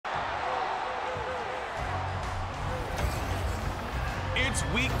It's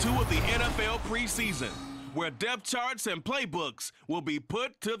week 2 of the NFL preseason, where depth charts and playbooks will be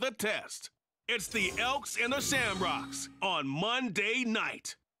put to the test. It's the Elks and the Shamrocks on Monday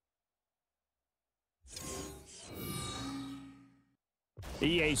night.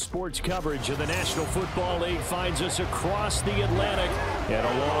 EA Sports coverage of the National Football League finds us across the Atlantic and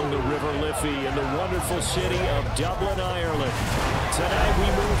along the River Liffey in the wonderful city of Dublin, Ireland. Tonight we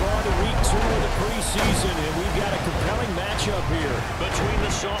move on to week 2 of the preseason, and we've got a compelling matchup here between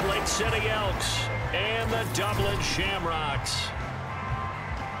the Salt Lake City Elks and the Dublin Shamrocks.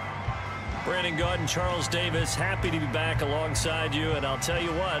 Brandon Gaud and Charles Davis, happy to be back alongside you. And I'll tell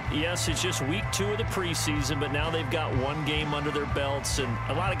you what, yes, it's just week 2 of the preseason, but now they've got one game under their belts, and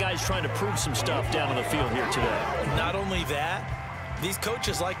a lot of guys trying to prove some stuff down on the field here today. Not only that, these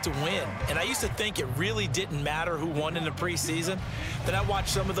coaches like to win. And I used to think it really didn't matter who won in the preseason. Then I watched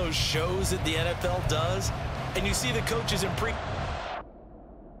some of those shows that the NFL does, and you see the coaches in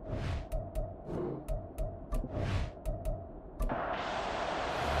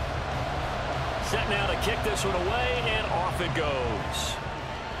Set now to kick this one away, and off it goes.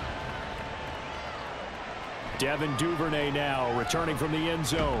 Devin Duvernay now returning from the end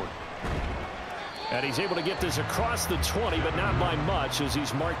zone. And he's able to get this across the 20, but not by much, as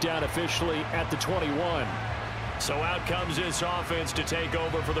he's marked down officially at the 21. So out comes this offense to take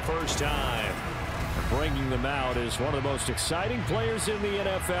over for the first time. Bringing them out is one of the most exciting players in the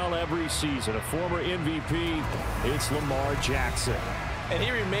NFL every season. A former MVP, it's Lamar Jackson. And he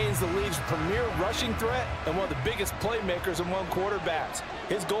remains the league's premier rushing threat and one of the biggest playmakers among quarterbacks.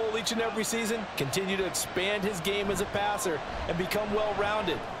 His goal each and every season, continue to expand his game as a passer and become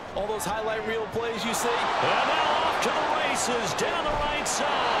well-rounded. All those highlight reel plays you see. And now off to the races down the right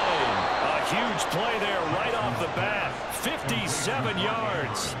side. A huge play there right off the bat. 57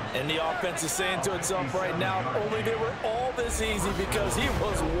 yards. And the offense is saying to itself right now, only they were all this easy because he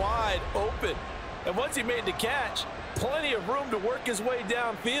was wide open. And once he made the catch, plenty of room to work his way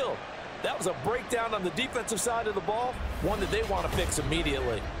downfield. That was a breakdown on the defensive side of the ball, one that they want to fix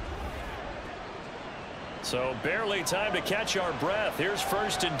immediately. So barely time to catch our breath. Here's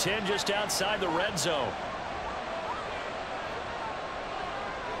 1st and 10 just outside the red zone.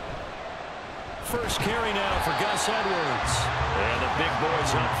 First carry now for Gus Edwards. And the big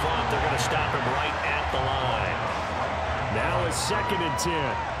boys up front, they're going to stop him right at the line. Now it's 2nd and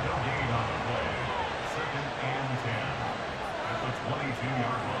 10.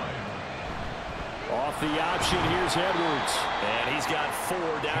 Off the option, here's Edwards. And he's got 4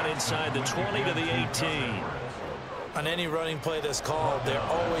 down inside the 20 to the 18. On any running play that's called, they're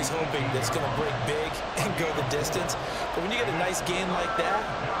always hoping that it's going to break big and go the distance. But when you get a nice gain like that,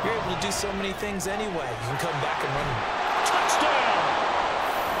 you're able to do so many things anyway. You can come back and run. Touchdown!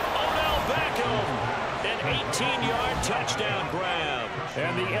 Odell Beckham! An 18-yard touchdown grab.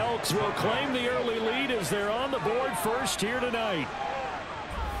 And the Elks will claim the early lead as they're on the board first here tonight.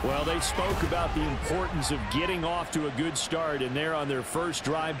 Well, they spoke about the importance of getting off to a good start, and they're on their first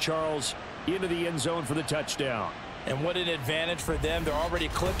drive, Charles, into the end zone for the touchdown. And what an advantage for them. They're already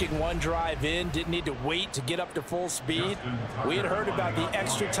clicking one drive in, didn't need to wait to get up to full speed. We had heard about the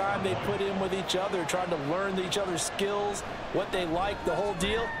extra time they put in with each other, trying to learn each other's skills, what they like, the whole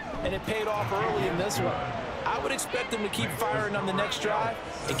deal, and it paid off early in this one. I would expect them to keep firing on the next drive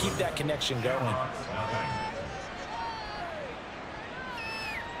and keep that connection going.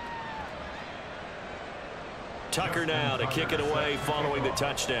 Tucker now to kick it away following the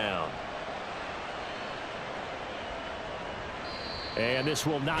touchdown. And this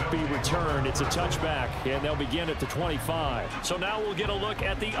will not be returned. It's a touchback, and they'll begin at the 25. So now we'll get a look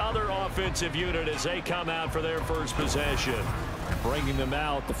at the other offensive unit as they come out for their first possession. Bringing them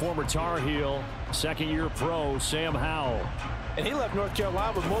out, the former Tar Heel, second-year pro, Sam Howell. And he left North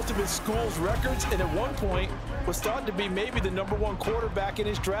Carolina with most of his school's records, and at one point was thought to be maybe the #1 quarterback in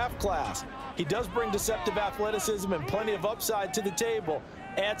his draft class. He does bring deceptive athleticism and plenty of upside to the table.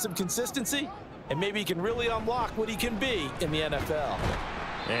 Add some consistency, and maybe he can really unlock what he can be in the NFL.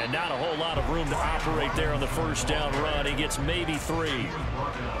 And not a whole lot of room to operate there on the first down run. He gets maybe 3.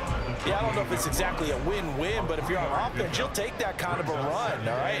 Yeah, I don't know if it's exactly a win-win, but if you're on offense, you'll take that kind of a run,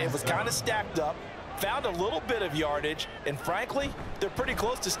 all right? It was kind of stacked up, found a little bit of yardage, and frankly, they're pretty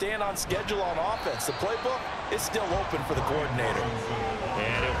close to staying on schedule on offense. The playbook is still open for the coordinator.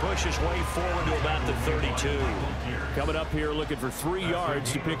 And he'll push his way forward to about the 32. Coming up here looking for 3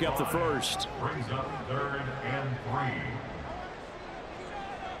 yards to pick up the first. Brings up 3rd and 3.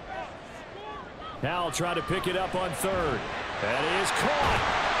 Now I'll try to pick it up on 3rd. That is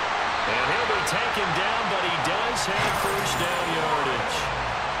caught. And he'll be taken down, but he does have first down yardage.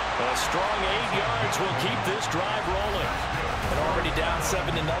 A strong 8 yards will keep this drive rolling. And already down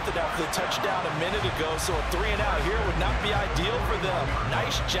 7-0 after the touchdown a minute ago, so a 3-and-out here would not be ideal for them.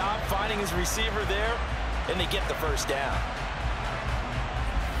 Nice job finding his receiver there, and they get the first down.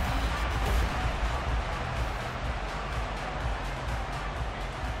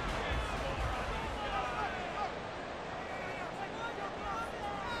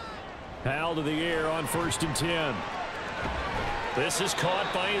 Powell to the air on 1st and 10. This is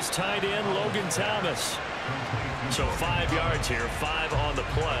caught by his tight end, Logan Thomas. So 5 yards here, 5 on the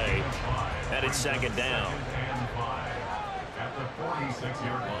play, and it's 2nd down. At the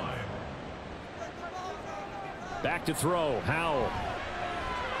 46-yard line. Back to throw, Howell.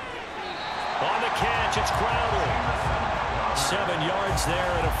 On the catch, it's Crowder. 7 yards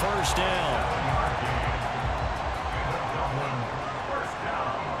there and a first down.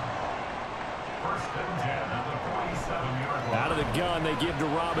 Out of the gun, they give to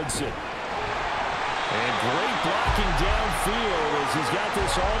Robinson. And great blocking downfield as he's got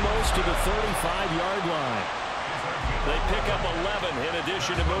this almost to the 35-yard line. They pick up 11 in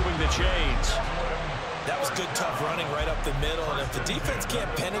addition to moving the chains. That was good, tough running right up the middle. And if the defense can't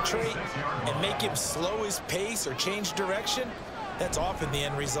penetrate and make him slow his pace or change direction, that's often the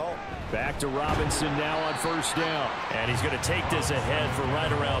end result. Back to Robinson now on 1st down. And he's going to take this ahead for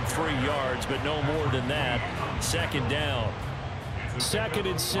right around 3 yards, but no more than that. 2nd down. 2nd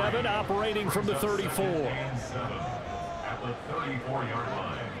and 7, operating from the 34. At the 34-yard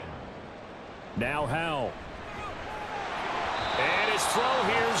line. Now Howell. And his throw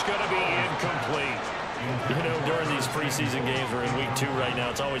here is going to be incomplete. You know, during these preseason games, we're in week 2 right now,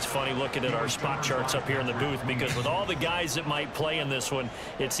 it's always funny looking at our spot charts up here in the booth because with all the guys that might play in this one,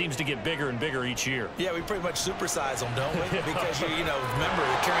 it seems to get bigger and bigger each year. Yeah, we pretty much supersize them, don't we? Because, you know, remember,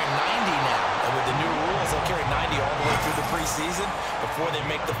 they're carrying 90 now. And with the new rules, they'll carry 90 all the way through the preseason before they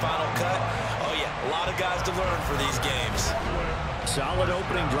make the final cut. Oh, yeah, a lot of guys to learn for these games. Solid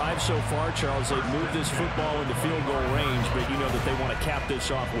opening drive so far, Charles. They've moved this football into field goal range, but you know that they want to cap this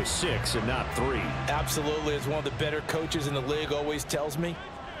off with 6 and not 3. Absolutely. As one of the better coaches in the league always tells me,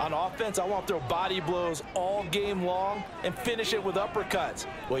 on offense, I want to throw body blows all game long and finish it with uppercuts.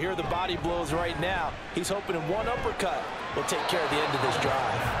 Well, here are the body blows right now. He's hoping in one uppercut will take care of the end of this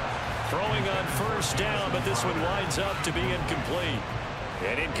drive. Throwing on 1st down, but this one winds up to be incomplete.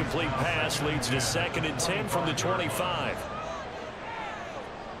 An incomplete pass leads to 2nd and 10 from the 25.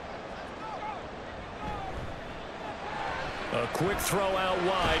 A quick throw out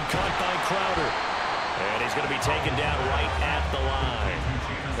wide, caught by Crowder. And he's going to be taken down right at the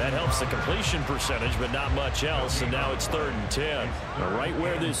line. That helps the completion percentage, but not much else, and now it's 3rd and 10. Right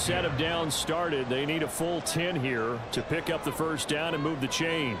where this set of downs started, they need a full 10 here to pick up the 1st down and move the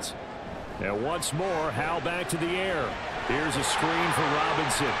chains. Now once more, Howell back to the air. Here's a screen for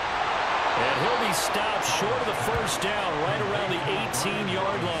Robinson. And he'll be stopped short of the 1st down right around the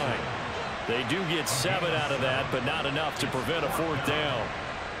 18-yard line. They do get 7 out of that, but not enough to prevent a 4th down.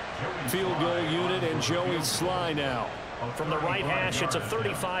 Field goal unit and Joey Sly now. From the right hash, it's a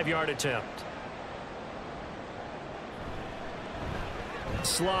 35-yard attempt.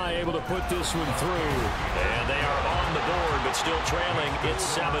 Sly able to put this one through. And they are on the board, but still trailing.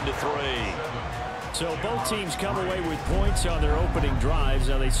 It's 7-3. So both teams come away with points on their opening drives.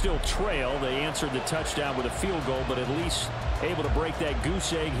 Now they still trail. They answered the touchdown with a field goal, but at least able to break that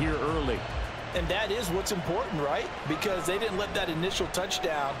goose egg here early. And that is what's important, right? Because they didn't let that initial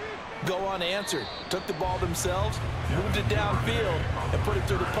touchdown go unanswered. Took the ball themselves, moved it downfield, and put it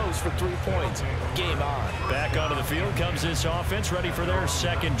through the post for 3 points. Game on. Back onto the field comes this offense, ready for their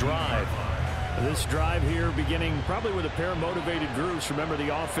 2nd drive. This drive here beginning probably with a pair of motivated groups. Remember,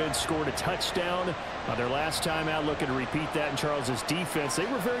 the offense scored a touchdown their last time out, looking to repeat that in Charles's defense. They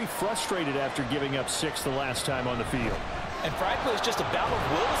were very frustrated after giving up 6 the last time on the field. And frankly, it's just a battle of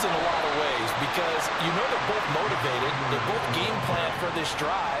wills in a lot of ways because you know they're both motivated, they're both game planned for this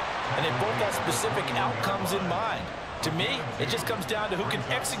drive, and they both have specific outcomes in mind. To me, it just comes down to who can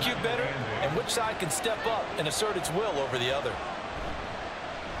execute better and which side can step up and assert its will over the other.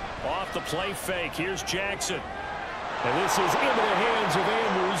 Off the play fake, here's Jackson. And this is into the hands of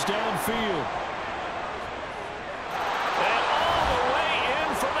Andrews downfield. And all the way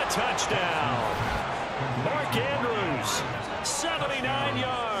in for the touchdown. Mark Andrews, 79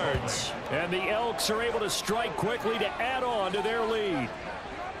 yards. And the Elks are able to strike quickly to add on to their lead.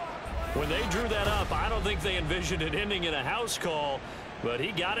 When they drew that up, I don't think they envisioned it ending in a house call, but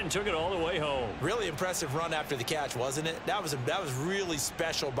he got it and took it all the way home. Really impressive run after the catch, wasn't it? That was really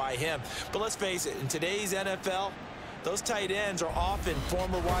special by him. But let's face it, in today's NFL, those tight ends are often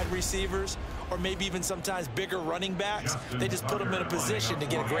former wide receivers or maybe even sometimes bigger running backs. They just put them in a position to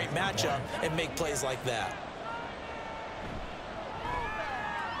get a great matchup and make plays like that.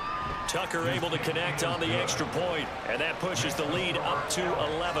 Tucker able to connect on the extra point, and that pushes the lead up to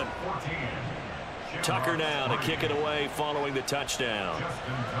 11. Tucker now to kick it away following the touchdown.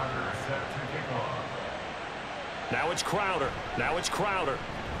 Now it's Crowder. Now it's Crowder.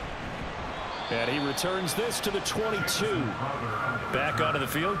 And he returns this to the 22. Back onto the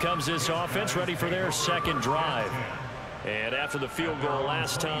field comes this offense, ready for their second drive. And after the field goal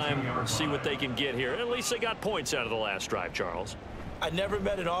last time, we'll see what they can get here. At least they got points out of the last drive, Charles. I never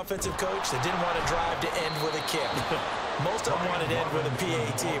met an offensive coach that didn't want to drive to end with a kick. Most of them want to end with a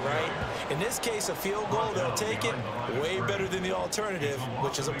PAT, right? In this case, a field goal, they'll take it way better than the alternative,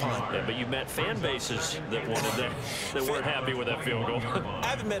 which is a punt. Yeah, but you met fan bases that wanted that weren't happy with that field goal. I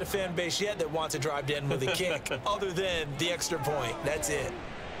haven't met a fan base yet that wants to drive to end with a kick, other than the extra point. That's it.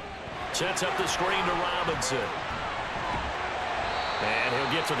 Sets up the screen to Robinson. And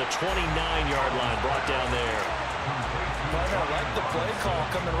he'll get to the 29-yard line, brought down there. I like the play call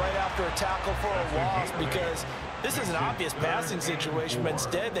coming right after a tackle for a loss, because this is an obvious passing situation, but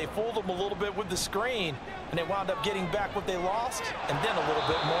instead they fooled them a little bit with the screen, and they wound up getting back what they lost, and then a little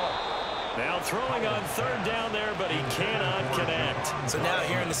bit more. Now throwing on third down there, but he cannot connect. So now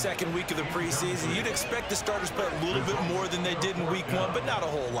here in the second week of the preseason, you'd expect the starters play a little bit more than they did in week one, but not a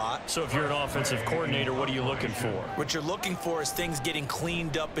whole lot. So if you're an offensive coordinator, what are you looking for? What you're looking for is things getting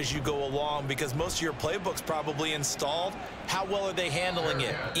cleaned up as you go along, because most of your playbook's probably installed. How well are they handling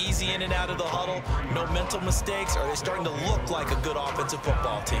it? Easy in and out of the huddle, no mental mistakes? Are they starting to look like a good offensive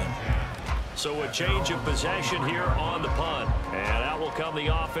football team? So a change of possession here on the punt. And out will come the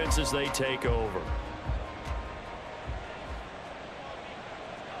offense as they take over.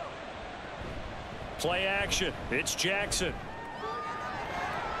 Play action. It's Jackson.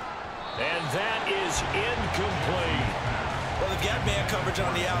 And that is incomplete. Well, they've got man coverage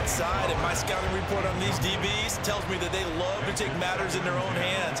on the outside, and my scouting report on these DBs tells me that they love to take matters in their own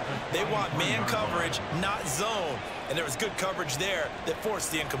hands. They want man coverage, not zone. And there was good coverage there that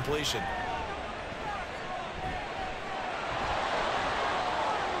forced the incompletion.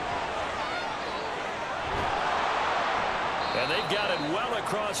 And they've got it well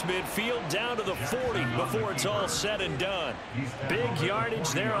across midfield down to the 40 before it's all said and done. Big yardage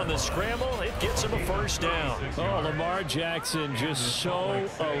there on the scramble. It gets him a first down. Oh, Lamar Jackson just so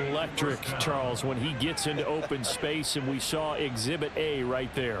electric, Charles, when he gets into open space, and we saw Exhibit A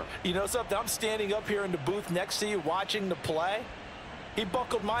right there. You know something? I'm standing up here in the booth next to you watching the play. He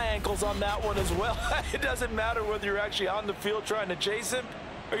buckled my ankles on that one as well. It doesn't matter whether you're actually on the field trying to chase him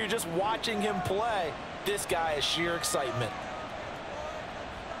or you're just watching him play. This guy is sheer excitement.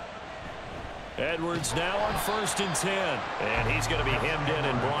 Edwards now on 1st and 10. And he's going to be hemmed in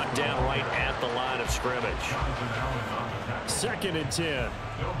and brought down right at the line of scrimmage. 2nd and 10.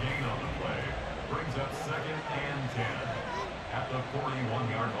 No gain on the play. Brings up 2nd and 10 at the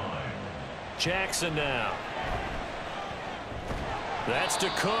 41-yard line. Jackson now. That's to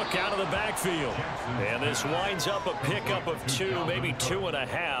Cook out of the backfield. And this winds up a pickup of 2, maybe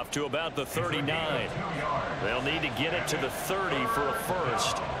 2.5 to about the 39. They'll need to get it to the 30 for a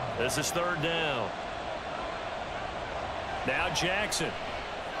first. This is 3rd down. Now Jackson.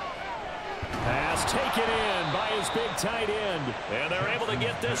 Pass taken in by his big tight end. And they're able to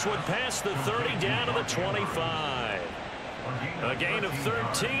get this one past the 30 down to the 25. A gain of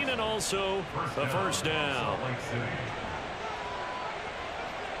 13 and also a first down.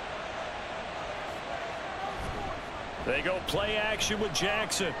 They go play action with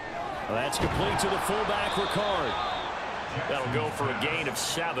Jackson. That's complete to the fullback, Ricard. That'll go for a gain of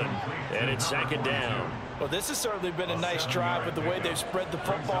 7, and it's 2nd down. Well, this has certainly been a nice drive with the way they've spread the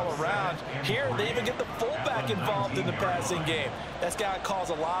football around. Here, they even get the fullback involved in the passing game. That's got to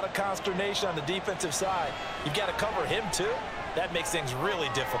cause a lot of consternation on the defensive side. You've got to cover him, too. That makes things really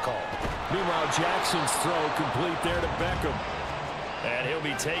difficult. Meanwhile, Jackson's throw complete there to Beckham. And he'll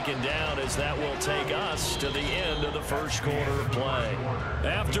be taken down as that will take us to the end of the first quarter of play.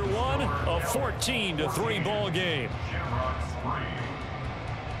 After one, a 14-3 ball game.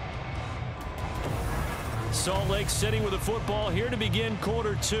 Salt Lake City with the football here to begin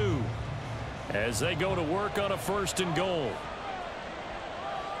quarter 2 as they go to work on a 1st and goal.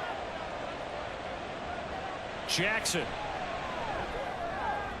 Jackson.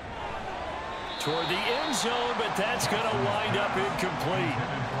 Toward the end zone, but that's going to wind up incomplete.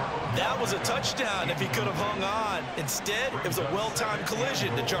 That was a touchdown if he could have hung on. Instead, it was a well-timed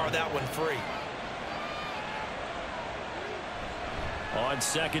collision to jar that one free. On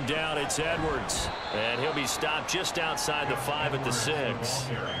second down, it's Edwards. And he'll be stopped just outside the 5 at the 6.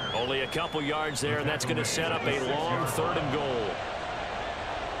 Only a couple yards there, and that's going to set up a long 3rd and goal.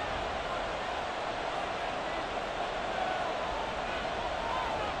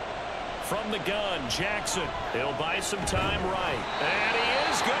 From the gun, Jackson. He'll buy some time right. And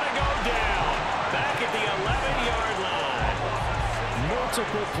he is going to go down. Back at the 11-yard line.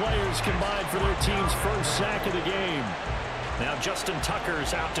 Multiple players combined for their team's first sack of the game. Now Justin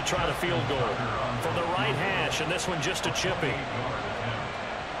Tucker's out to try the field goal from the right hash, and this one just a chippy.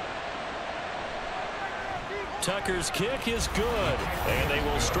 Tucker's kick is good, and they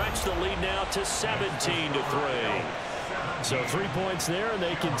will stretch the lead now to 17-3. So 3 points there, and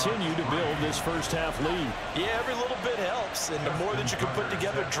they continue to build this first half lead. Yeah, every little bit helps, and the more that you can put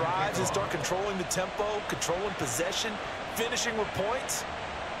together drives and start controlling the tempo, controlling possession, finishing with points,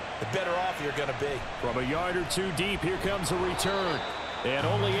 the better off you're going to be. From a yard or two deep, here comes a return. And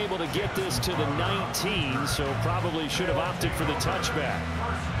only able to get this to the 19, so probably should have opted for the touchback.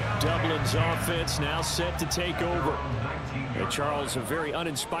 Dublin's offense now set to take over. And Charles, a very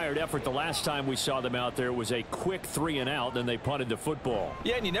uninspired effort the last time we saw them out there. It was a quick 3-and-out, then they punted the football.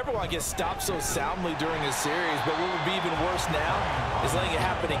 Yeah, and you never want to get stopped so soundly during a series, but what would be even worse now is letting it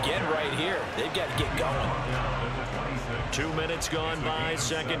happen again right here. They've got to get going. 2 minutes gone by,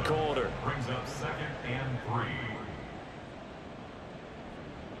 second quarter. Brings up 2nd and 3.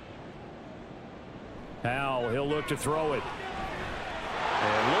 Howell, he'll look to throw it.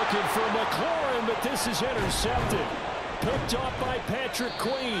 And looking for McLaurin, but this is intercepted. Picked off by Patrick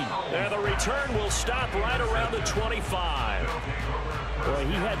Queen. And the return will stop right around the 25. Boy,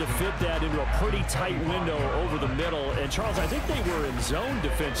 he had to fit that into a pretty tight window over the middle. And, Charles, I think they were in zone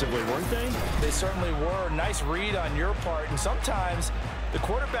defensively, weren't they? They certainly were. Nice read on your part. And sometimes the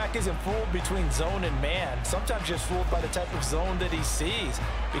quarterback isn't fooled between zone and man. Sometimes just fooled by the type of zone that he sees.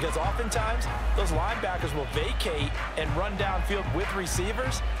 Because oftentimes, those linebackers will vacate and run downfield with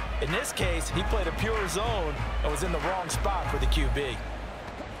receivers. In this case, he played a pure zone and was in the wrong spot for the QB.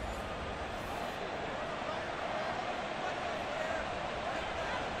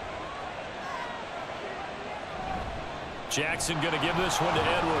 Jackson going to give this one to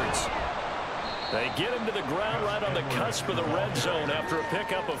Edwards. They get him to the ground right on the cusp of the red zone after a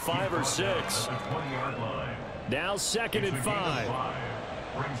pickup of 5 or 6. Now 2nd and 5.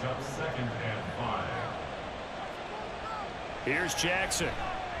 Brings up 2nd and 5. Here's Jackson.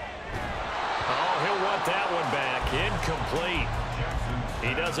 Oh, he'll want that one back. Incomplete.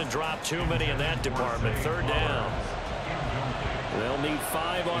 He doesn't drop too many in that department. 3rd down. They'll need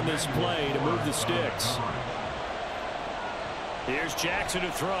 5 on this play to move the sticks. Here's Jackson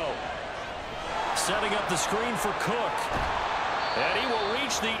to throw. Setting up the screen for Cook. And he will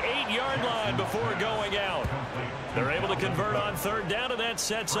reach the 8-yard line before going out. They're able to convert on 3rd down, and that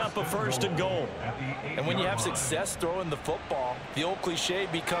sets up a 1st and goal. And when you have success throwing the football, the old cliche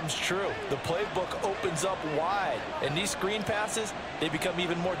becomes true. The playbook opens up wide, and these screen passes, they become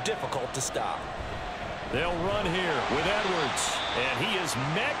even more difficult to stop. They'll run here with Edwards, and he is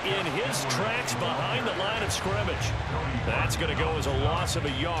met in his tracks behind the line of scrimmage. That's going to go as a loss of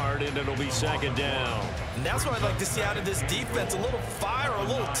a yard, and it'll be 2nd down. And that's what I'd like to see out of this defense, a little fire, a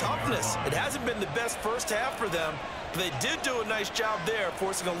little toughness. It hasn't been the best first half for them, but they did do a nice job there,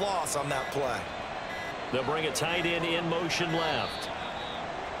 forcing a loss on that play. They'll bring a tight end in motion left.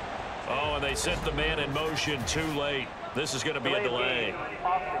 Oh, and they sent the man in motion too late. This is going to be a delay.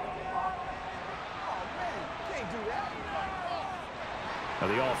 Now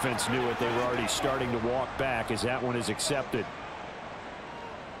the offense knew it. They were already starting to walk back as that one is accepted.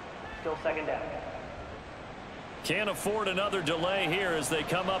 Still 2nd down. Can't afford another delay here as they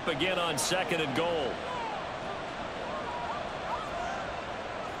come up again on 2nd and goal.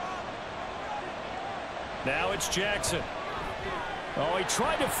 Now it's Jackson. Oh, he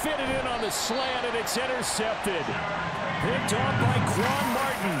tried to fit it in on the slant, and it's intercepted. Picked off by Quan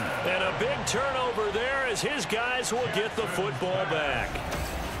Martin. And a big turnover there as his guys will get the football back.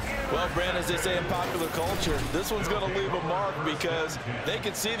 Well, Brand, as they say in popular culture, this one's going to leave a mark because they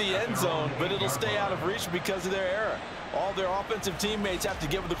can see the end zone, but it'll stay out of reach because of their error. All their offensive teammates have to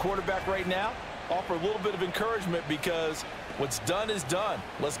get with the quarterback right now, offer a little bit of encouragement because what's done is done.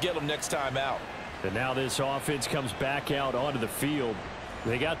 Let's get them next time out. And now this offense comes back out onto the field.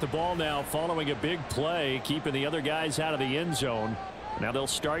 They got the ball now following a big play, keeping the other guys out of the end zone. Now they'll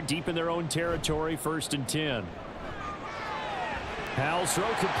start deep in their own territory, 1st and 10. Howell's throw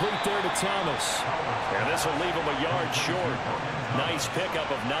complete there to Thomas. And this will leave him a yard short. Nice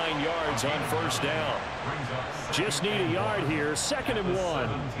pickup of 9 yards on 1st down. Just need a yard here, 2nd and 1.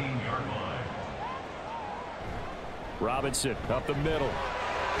 Robinson up the middle.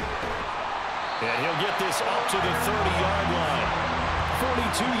 And he'll get this up to the 30-yard line.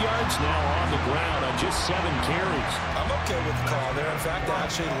 42 yards now on the ground on just 7 carries. I'm okay with the call there. In fact, I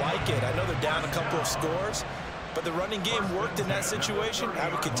actually like it. I know they're down a couple of scores, but the running game worked in that situation. I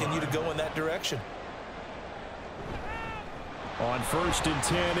would continue to go in that direction. On 1st and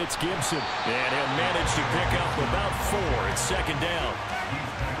 10, it's Gibson. And he'll manage to pick up about 4. It's 2nd down.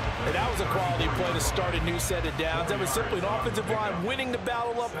 And that was a quality play to start a new set of downs. That was simply an offensive line winning the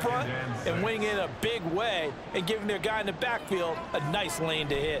battle up front and winning in a big way and giving their guy in the backfield a nice lane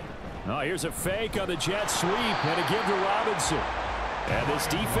to hit. Oh, here's a fake on the jet sweep and a give to Robinson. And this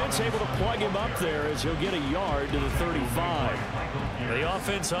defense able to plug him up there as he'll get a yard to the 35. The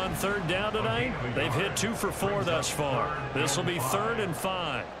offense on 3rd down tonight, they've hit 2 for 4 thus far. This will be 3rd and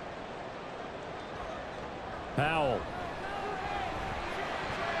 5. Powell.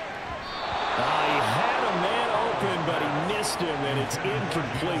 He had a man open, but he missed him, and it's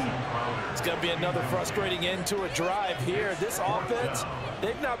incomplete. It's going to be another frustrating end to a drive here. This offense,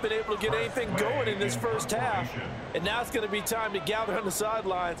 they've not been able to get anything going in this first half. And now it's going to be time to gather on the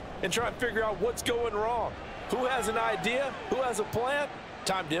sidelines and try and figure out what's going wrong. Who has an idea? Who has a plan?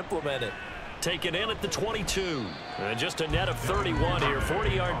 Time to implement it. Taken in at the 22. Just a net of 31 here.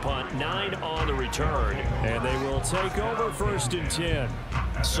 40-yard punt, 9 on the return. And they will take over 1st and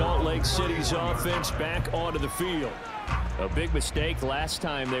 10. Salt Lake City's offense back onto the field. A big mistake last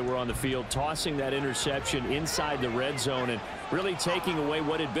time they were on the field, tossing that interception inside the red zone and really taking away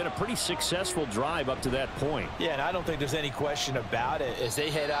what had been a pretty successful drive up to that point. Yeah, and I don't think there's any question about it. As they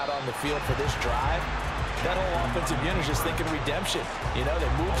head out on the field for this drive, that whole offensive unit is just thinking redemption. You know, they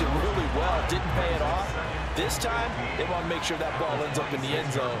moved it really well, didn't pay it off. This time, they want to make sure that ball ends up in the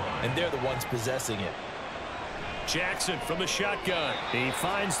end zone, and they're the ones possessing it. Jackson from the shotgun. He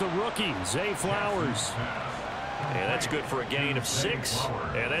finds the rookie, Zay Flowers. And that's good for a gain of 6.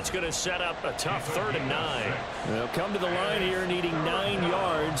 And that's going to set up a tough 3rd and 9. They'll come to the line here needing 9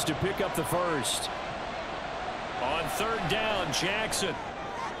 yards to pick up the first. On 3rd down, Jackson.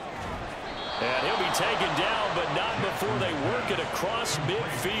 And he'll be taken down, but not before they work it across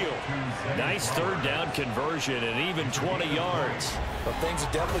midfield. Nice 3rd down conversion and even 20 yards. But things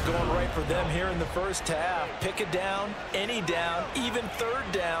are definitely going right for them here in the first half. Pick a down, any down, even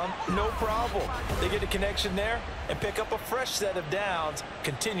 3rd down, no problem. They get a connection there and pick up a fresh set of downs,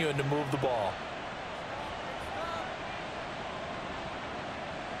 continuing to move the ball.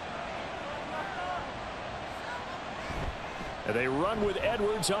 And they run with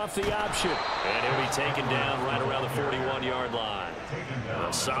Edwards off the option. And he'll be taken down right around the 41-yard line.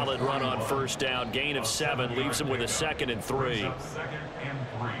 A solid run on 1st down. Gain of 7 leaves him with a 2nd and 3.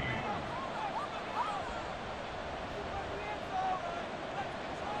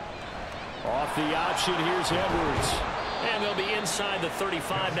 Off the option, here's Edwards. And they'll be inside the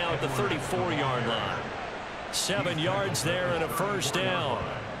 35 now at the 34-yard line. 7 yards there and a 1st down.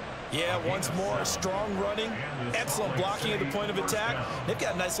 Yeah, once more, strong running, excellent blocking at the point of attack. They've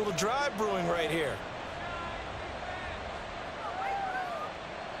got a nice little drive brewing right here.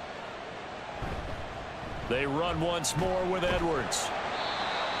 They run once more with Edwards.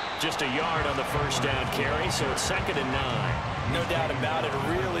 Just a yard on the 1st down carry, so it's 2nd and 9. No doubt about it.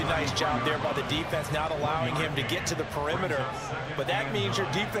 A really nice job there by the defense, not allowing him to get to the perimeter. But that means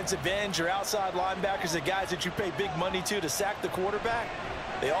your defensive ends, your outside linebackers, the guys that you pay big money to sack the quarterback,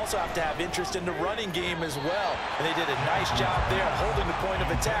 they also have to have interest in the running game as well. And they did a nice job there holding the point of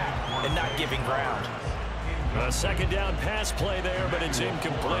attack and not giving ground. A 2nd down pass play there, but it's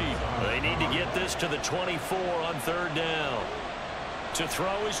incomplete. They need to get this to the 24 on 3rd down. To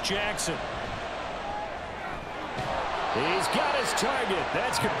throw is Jackson. He's got his target.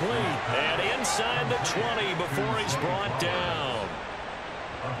 That's complete. And inside the 20 before he's brought down.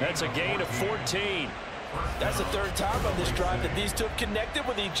 That's a gain of 14. That's the 3rd time on this drive that these two have connected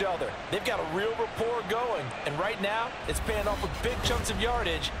with each other. They've got a real rapport going. And right now, it's paying off with big chunks of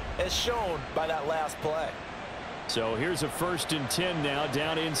yardage, as shown by that last play. So here's a 1st and 10 now,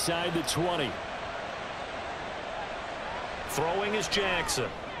 down inside the 20. Throwing is Jackson.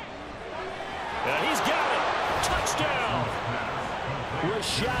 And he's got it. Touchdown.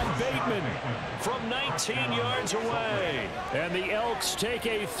 Rashad Bateman from 19 yards away. And the Elks take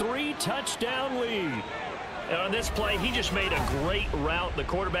a 3-touchdown lead. And on this play, he just made a great route. The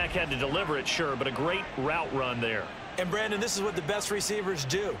quarterback had to deliver it, sure, but a great route run there. And, Brandon, this is what the best receivers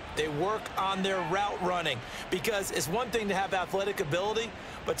do. They work on their route running, because it's one thing to have athletic ability,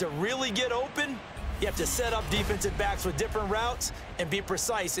 but to really get open, you have to set up defensive backs with different routes and be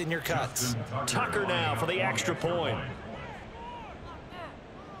precise in your cuts. Tucker now for the extra point.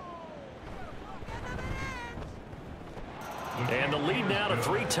 And the lead now to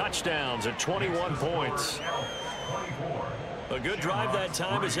 3 touchdowns at 21 points. A good drive that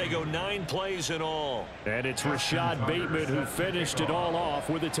time as they go 9 plays in all. And it's Rashad Bateman who finished it all off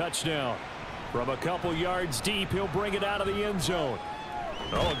with a touchdown. From a couple yards deep, he'll bring it out of the end zone.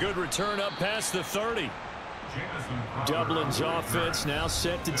 Oh, a good return up past the 30. Dublin's offense now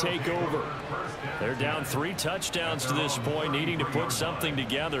set to take over. They're down 3 touchdowns to this point, needing to put something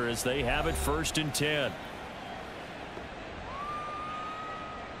together as they have it 1st and 10.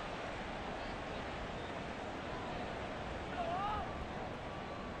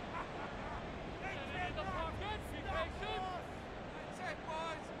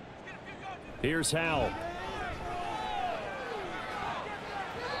 Here's Howell.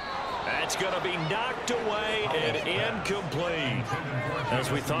 That's going to be knocked away and incomplete.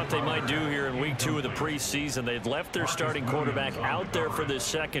 As we thought they might do here in week 2 of the preseason, they've left their starting quarterback out there for this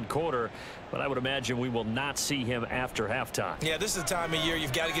 2nd quarter, but I would imagine we will not see him after halftime. Yeah, this is the time of year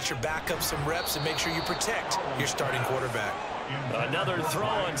you've got to get your backup some reps and make sure you protect your starting quarterback. Another throw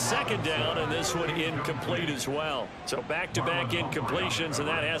on 2nd down, and this one incomplete as well. So back-to-back incompletions, and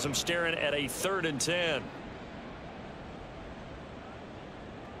that has them staring at a 3rd and 10.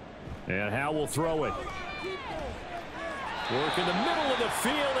 And Howell will throw it. Work in the middle of the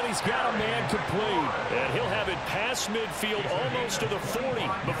field, and he's got a man complete. And he'll have it past midfield almost to the 40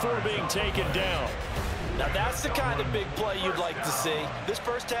 before being taken down. Now that's the kind of big play you'd like to see. This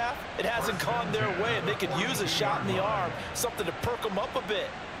first half, it hasn't gone their way, and they could use a shot in the arm, something to perk them up a bit.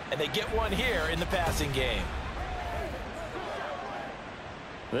 And they get one here in the passing game.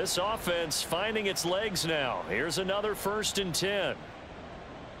 This offense finding its legs now. Here's another 1st and 10.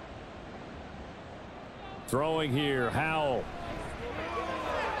 Throwing here, Howell.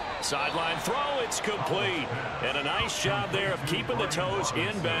 Sideline throw, it's complete. And a nice job there of keeping the toes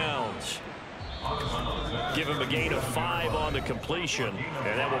inbounds. Give him a gain of 5 on the completion,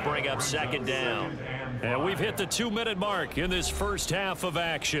 and that will bring up 2nd down. And we've hit the 2-minute mark in this first half of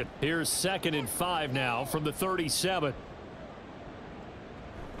action. Here's 2nd and 5 now from the 37.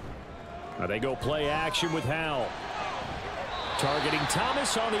 Now they go play action with Howell. Targeting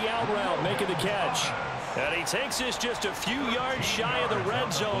Thomas on the out route, making the catch. And he takes this just a few yards shy of the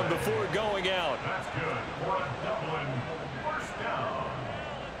red zone before going out. That's good for a Dublin first down.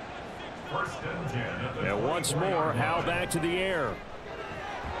 1st and 10 at the And once more, Howell back to the air.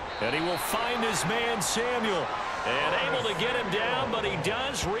 And he will find his man Samuel. And able to get him down, but he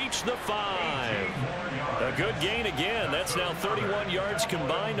does reach the 5. A good gain again. That's now 31 yards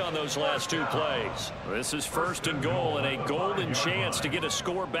combined on those last 2 plays. This is 1st and goal, and a golden chance to get a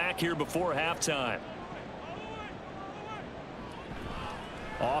score back here before halftime.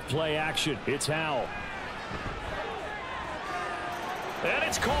 Off play action. It's Howell. And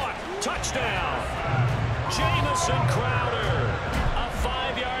it's caught. Touchdown. Jamison Crowder. A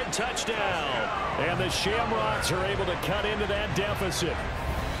 5-yard touchdown. And the Shamrocks are able to cut into that deficit.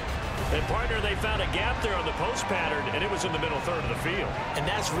 And, partner, they found a gap there on the post pattern, and it was in the middle 3rd of the field. And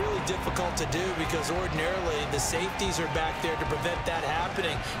that's really difficult to do because ordinarily the safeties are back there to prevent that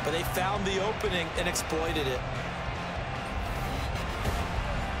happening. But they found the opening and exploited it.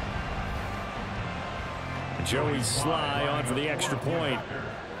 Joey Sly on for the extra point.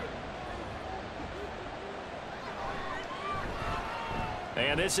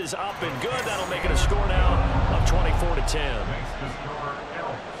 And this is up and good. That'll make it a score now of 24-10.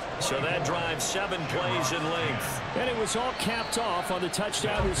 So that drives 7 plays in length. And it was all capped off on the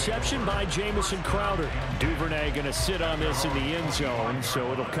touchdown reception by Jamison Crowder. Duvernay going to sit on this in the end zone,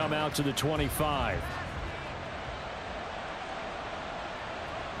 so it'll come out to the 25.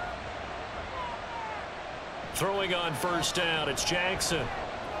 Throwing on 1st down, it's Jackson.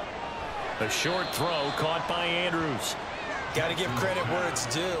 A short throw caught by Andrews. Got to give credit where it's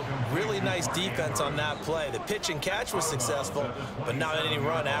due. Really nice defense on that play. The pitch and catch was successful, but not any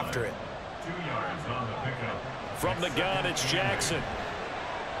run after it. 2 yards on the pickup. From the gun, it's Jackson.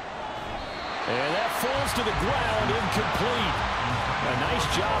 And that falls to the ground, incomplete. A nice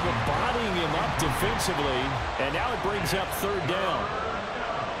job of bodying him up defensively, and now it brings up 3rd down.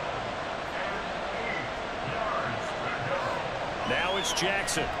 Now it's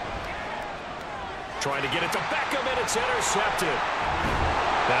Jackson. Trying to get it to Beckham, and it's intercepted.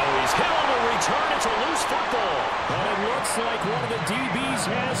 Now he's hit on the return. It's a loose football. And it looks like one of the DBs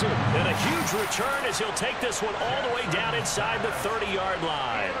has it. And a huge return as he'll take this one all the way down inside the 30-yard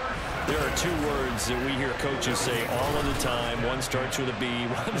line. There are 2 words that we hear coaches say all of the time. One starts with a B,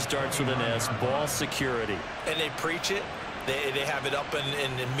 one starts with an S. Ball security. And they preach it, They have it up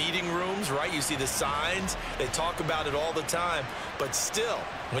in meeting rooms, right? You see the signs. They talk about it all the time. But still,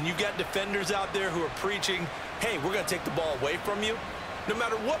 when you got defenders out there who are preaching, hey, we're going to take the ball away from you, no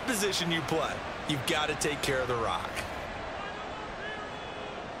matter what position you play, you've got to take care of the rock.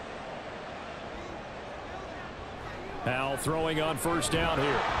 Powell throwing on first down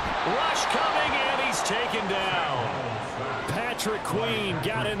here. Rush coming, and he's taken down. Patrick Queen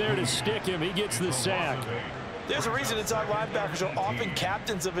got in there to stick him. He gets the sack. There's a reason inside linebackers are often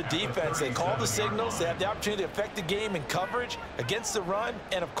captains of a defense. They call the signals. They have the opportunity to affect the game in coverage, against the run,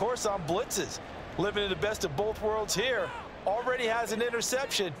 and, of course, on blitzes. Living in the best of both worlds here. Already has an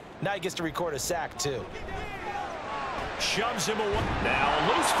interception. Now he gets to record a sack, too. Shoves him away. Now a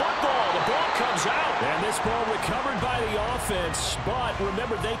loose football. The ball comes out. And this ball recovered by the offense. But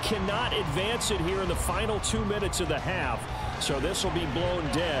remember, they cannot advance it here in the final 2 minutes of the half. So this will be blown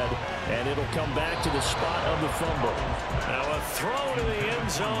dead, and it'll come back to the spot of the fumble. Now a throw to the end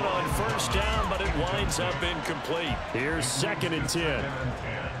zone on first down, but it winds up incomplete. Here's 2nd and 10.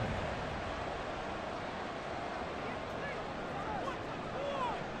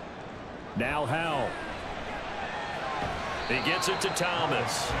 Now Howell. He gets it to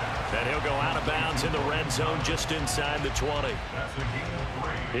Thomas. And he'll go out of bounds in the red zone just inside the 20.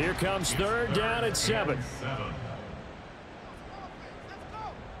 Here comes 3rd down and 7.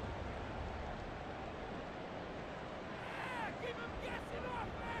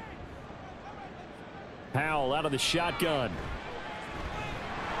 Powell out of the shotgun.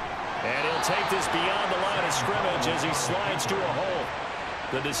 And he'll take this beyond the line of scrimmage as he slides to a hole.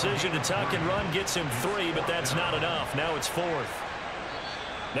 The decision to tuck and run gets him 3, but that's not enough. Now it's 4th.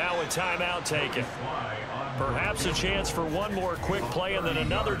 Now a timeout taken. Perhaps a chance for one more quick play and then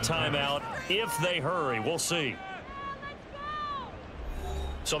another timeout if they hurry. We'll see.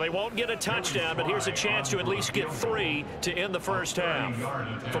 So they won't get a touchdown, but here's a chance to at least get 3 to end the first half.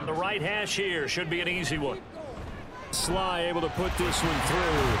 From the right hash here, should be an easy one. Sly able to put this one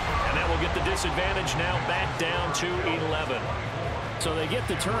through. And that will get the disadvantage now back down to 11. So they get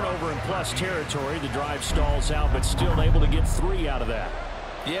the turnover in plus territory. The drive stalls out, but still able to get 3 out of that.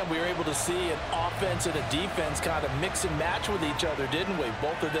 Yeah, we were able to see an offense and a defense kind of mix and match with each other, didn't we?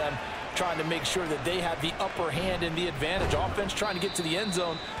 Both of them trying to make sure that they have the upper hand and the advantage. Offense trying to get to the end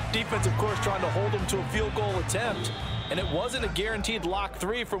zone. Defense, of course, trying to hold them to a field goal attempt. And it wasn't a guaranteed lock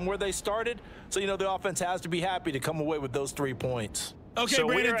 3 from where they started. So, you know, the offense has to be happy to come away with those 3 points. Okay, so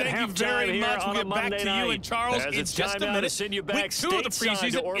Brandon, thank you very much. We'll get back to you and Charles in just a minute. Send you back Week 2 of the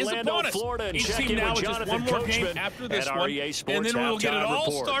preseason is upon us. Florida, and each check team now is just one more Coachman game after this one, and then we will get it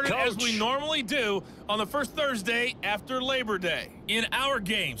all started Coach. as we normally do on the first Thursday after Labor Day. In our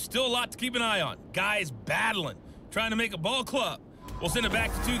game, still a lot to keep an eye on. Guys battling, trying to make a ball club. We'll send it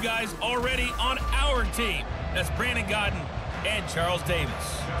back to 2 guys already on our team. That's Brandon Godden and Charles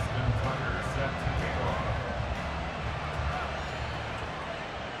Davis.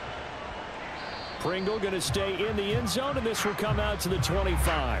 Pringle going to stay in the end zone, and this will come out to the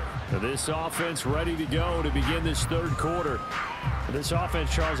 25. This offense ready to go to begin this 3rd quarter. This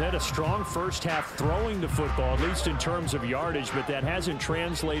offense, Charles, had a strong first half throwing the football, at least in terms of yardage, but that hasn't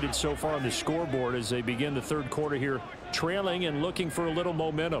translated so far on the scoreboard as they begin the 3rd quarter here, trailing and looking for a little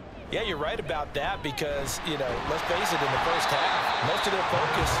momentum. Yeah, you're right about that because, you know, let's face it, in the first half, most of their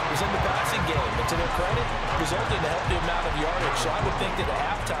focus was in the passing game. And to their credit, resulted in a healthy amount of yardage. So I would think that at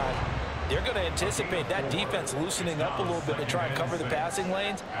halftime, they're going to anticipate that defense loosening up a little bit to try and cover the passing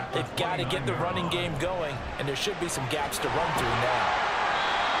lanes. They've got to get the running game going, and there should be some gaps to run through now.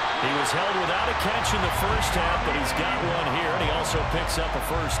 He was held without a catch in the first half, but he's got one here, and he also picks up a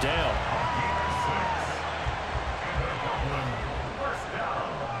first down.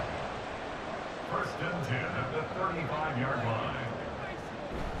 First and 10 at the 35-yard line.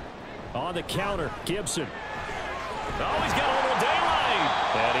 On the counter, Gibson. Oh, he's got a little daylight.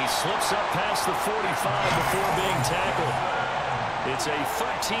 And he slips up past the 45 before being tackled. It's a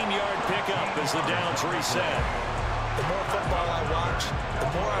 13-yard pickup as the downs reset. The more football I watch,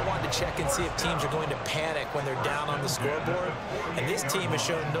 the more I want to check and see if teams are going to panic when they're down on the scoreboard. And this team has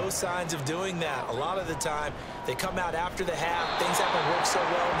shown no signs of doing that. A lot of the time, they come out after the half. Things haven't worked so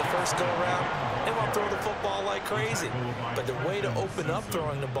well in the first go-around. They want to throw the football like crazy. But the way to open up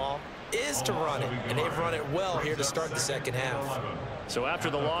throwing the ball is to run it. And they've run it well here to start the second half. So after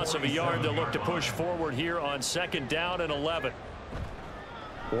the loss of a yard, they'll look to push forward here on 2nd down and 11.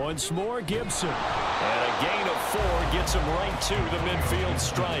 Once more, Gibson. And a gain of 4 gets him right to the midfield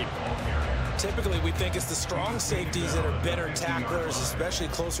stripe. Typically, we think it's the strong safeties that are better tacklers, especially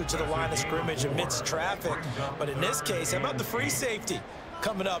closer to the line of scrimmage amidst traffic. But in this case, how about the free safety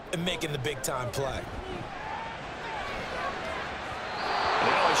coming up and making the big-time play?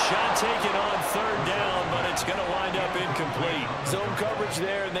 shot taken on third down, but it's going to wind up incomplete. Zone coverage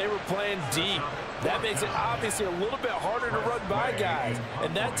there, and they were playing deep. That makes it obviously a little bit harder to run by guys.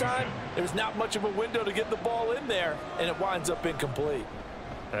 And that time, there's not much of a window to get the ball in there, and it winds up incomplete.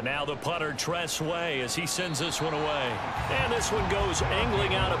 And now the punter, Tress Way, as he sends this one away. And this one goes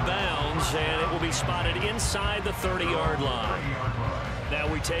angling out of bounds, and it will be spotted inside the 30-yard line. Now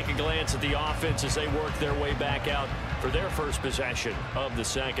we take a glance at the offense as they work their way back out for their first possession of the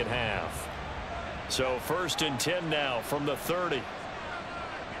second half. So 1st and 10 now from the 30.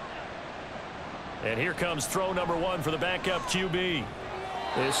 And here comes throw number 1 for the backup QB.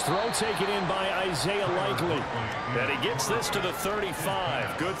 This throw taken in by Isaiah Likely. And he gets this to the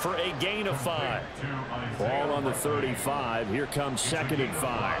 35. Good for a gain of 5. Ball on the 35. Here comes 2nd and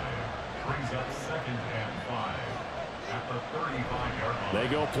 5. Brings up 2nd and 5 at the 35-yard line. They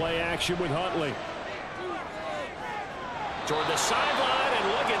go play action with Huntley. Toward the sideline, and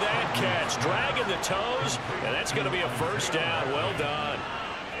look at that catch. Dragging the toes, and that's going to be a first down. Well done.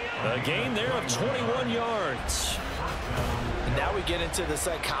 A gain there of 21 yards. And now we get into the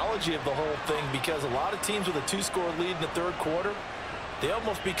psychology of the whole thing, because a lot of teams with a 2-score lead in the third quarter, they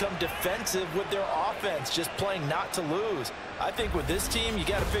almost become defensive with their offense, just playing not to lose. I think with this team, you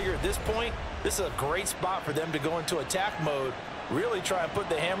got to figure at this point, this is a great spot for them to go into attack mode, really try and put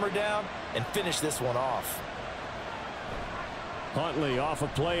the hammer down and finish this one off. Huntley off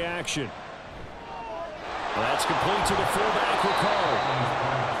of play action. That's complete to the fullback,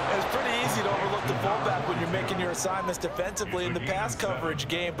 Ricard. It's pretty easy to overlook the fullback when you're making your assignments defensively in the pass coverage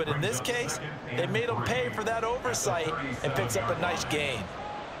game, but in this case, they made him pay for that oversight and picks up a nice gain.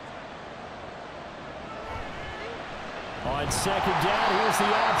 On 2nd down, here's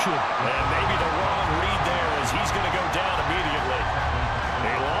the option. And maybe the wrong read there, as he's going to go down immediately.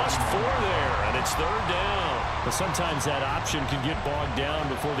 They lost 4 there, and it's 3rd down. But sometimes that option can get bogged down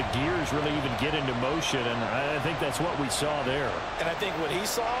before the gears really even get into motion, and I think that's what we saw there. And I think what he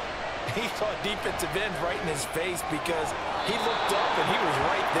saw defensive end right in his face, because he looked up and he was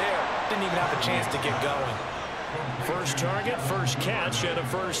right there. Didn't even have a chance to get going. First target, first catch, and a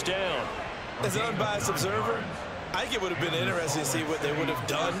first down. As an unbiased observer, I think it would have been interesting to see what they would have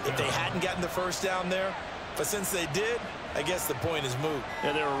done if they hadn't gotten the first down there. But since they did, I guess the point is moot.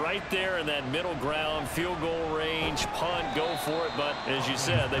 And they're right there in that middle ground, field goal range, punt, go for it. But as you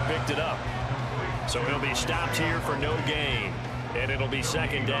said, they picked it up. So he'll be stopped here for no gain. And it'll be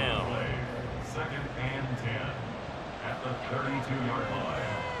 2nd down. 2nd and 10 at the 32-yard line.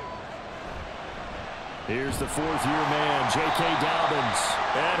 Here's the 4th-year man, J.K. Dobbins.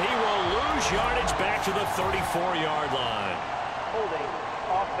 And he will lose yardage back to the 34-yard line. Holding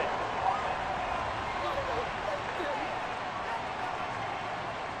offense.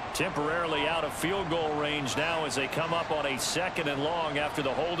 Temporarily out of field goal range now as they come up on a 2nd and long after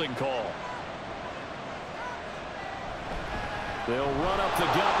the holding call. They'll run up the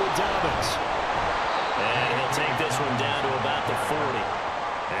gut with Dobbins. And he'll take this one down to about the 40.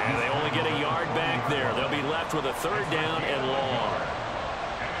 And they only get a yard back there. They'll be left with a 3rd down and long.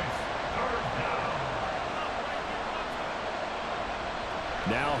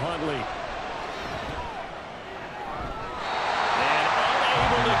 Now Huntley.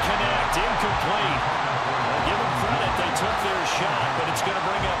 Able to connect, incomplete. Well, give them credit, they took their shot, but it's going to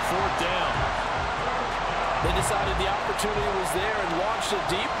bring up 4th down. They decided the opportunity was there and launched a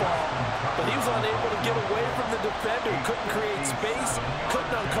deep ball, but he was unable to get away from the defender, couldn't create space,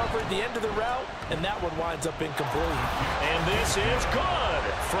 couldn't uncover the end of the route, and that one winds up incomplete. And this is good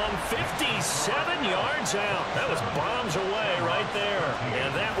from 57 yards out. That was bombs away right there,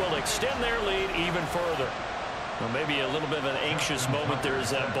 and that will extend their lead even further. Well, maybe a little bit of an anxious moment there as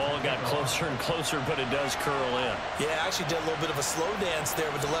that ball got closer and closer, but it does curl in. Yeah, actually did a little bit of a slow dance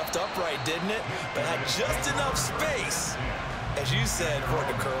there with the left upright, didn't it? But had just enough space, as you said, for it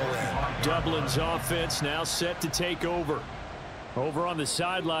to curl in. Dublin's offense now set to take over. Over on the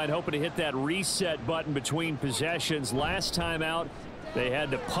sideline, hoping to hit that reset button between possessions. Last time out, they had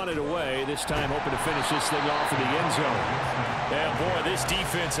to punt it away. This time hoping to finish this thing off in the end zone. Yeah, boy, this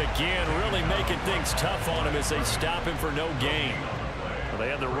defense again really making things tough on him as they stop him for no gain. Well, they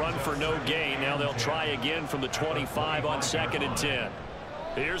had the run for no gain. Now they'll try again from the 25 on 2nd and 10.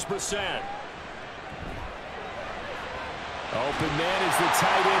 Here's Brissett. Open man is the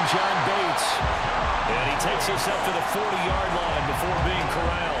tight end, John Bates. And he takes us up to the 40-yard line before being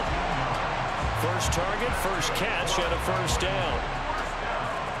corralled. First target, first catch, and a first down.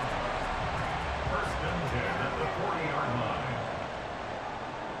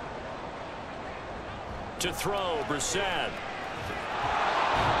 To throw, Brissett.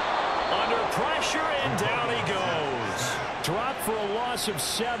 Under pressure, and down he goes. Dropped for a loss of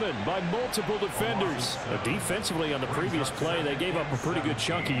 7 by multiple defenders. Defensively on the previous play, they gave up a pretty good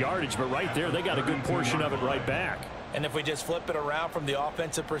chunk of yardage, but right there, they got a good portion of it right back. And if we just flip it around from the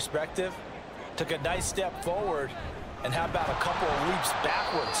offensive perspective, took a nice step forward, and how about a couple of leaps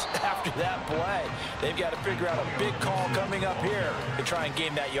backwards after that play? They've got to figure out a big call coming up here to try and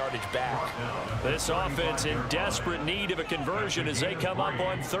gain that yardage back. This offense in desperate need of a conversion as they come up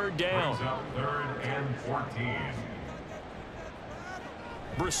on 3rd down. 3rd and 14.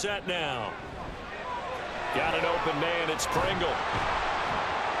 Brissett now. Got an open man. It's Pringle.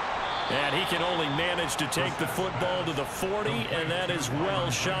 And he can only manage to take the football to the 40, and that is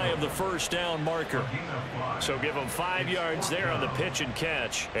well shy of the 1st down marker. So give him 5 yards there on the pitch and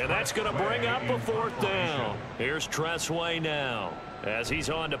catch. And that's going to bring up a 4th down. Here's Tressway now as he's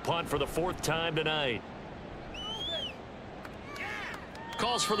on to punt for the 4th time tonight.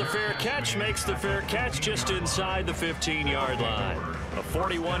 Calls for the fair catch, makes the fair catch just inside the 15-yard line. A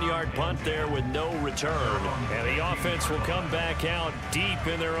 41-yard punt there with no return. And the offense will come back out deep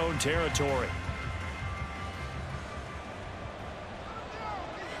in their own territory.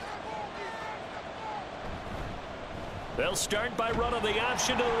 They'll start by running the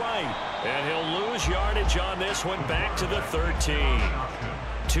option to the right. And he'll lose yardage on this one back to the 13.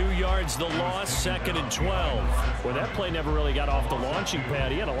 2 yards the loss, 2nd and 12. Well, that play never really got off the launching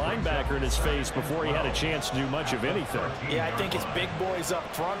pad. He had a linebacker in his face before he had a chance to do much of anything. Yeah, I think it's big boys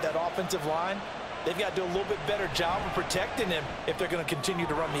up front, that offensive line. They've got to do a little bit better job of protecting him if they're going to continue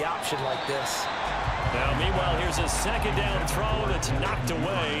to run the option like this. Now, meanwhile, here's a 2nd down throw that's knocked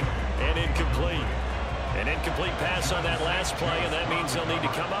away and incomplete. An incomplete pass on that last play, and that means they'll need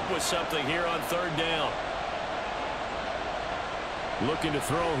to come up with something here on 3rd down. Looking to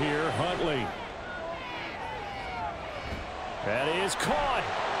throw here, Huntley. That is caught.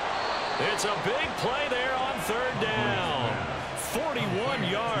 It's a big play there on 3rd down. 41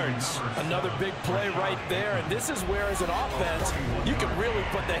 yards. Another big play right there, and this is where, as an offense, you can really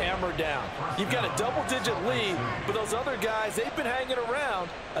put the hammer down. You've got a double-digit lead, but those other guys, they've been hanging around.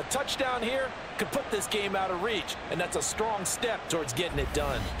 A touchdown here could put this game out of reach, and that's a strong step towards getting it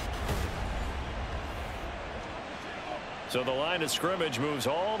done. So the line of scrimmage moves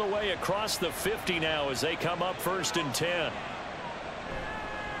all the way across the 50 now as they come up 1st and 10.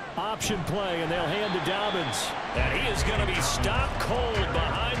 Option play, and they'll hand to Dobbins. And he is going to be stopped cold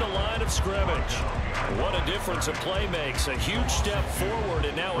behind the line of scrimmage. What a difference a play makes. A huge step forward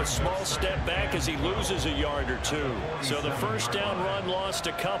and now a small step back as he loses a yard or 2. So the 1st down run lost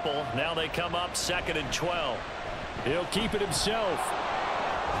a couple. Now they come up 2nd and 12. He'll keep it himself.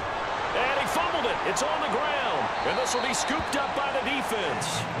 And he fumbled it. It's on the ground. And this will be scooped up by the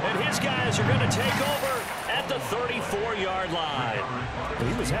defense. And his guys are going to take over at the 34-yard line.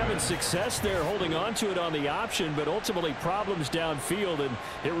 He was having success there holding on to it on the option, but ultimately problems downfield, and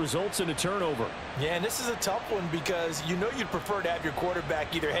it results in a turnover. Yeah, and this is a tough one because you know you'd prefer to have your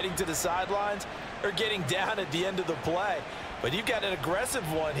quarterback either heading to the sidelines or getting down at the end of the play. But you've got an aggressive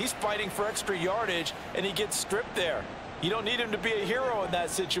one. He's fighting for extra yardage, and he gets stripped there. You don't need him to be a hero in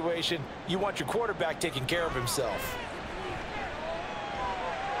that situation. You want your quarterback taking care of himself.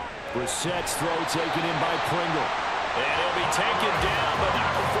 Brissett's throw taken in by Pringle. And he'll be taken down, but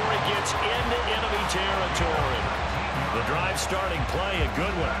not before he gets into enemy territory. The drive starting play, a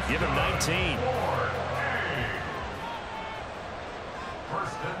good one. Give him 19.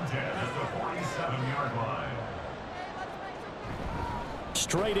 1st and 10 at the 47-yard line.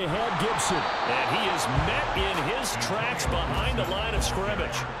 Straight ahead, Gibson. And he is met in his tracks behind the line of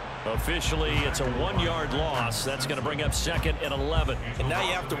scrimmage. Officially, it's a 1-yard loss. That's going to bring up 2nd and 11. And now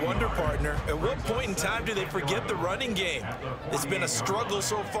you have to wonder, partner, at what point in time do they forget the running game? It's been a struggle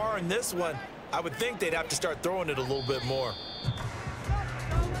so far in this one. I would think they'd have to start throwing it a little bit more.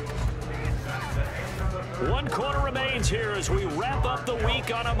 1 quarter remains here as we wrap up the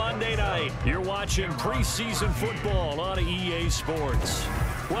week on a Monday night. You're watching preseason football on EA Sports.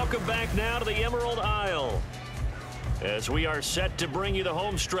 Welcome back now to the Emerald Isle as we are set to bring you the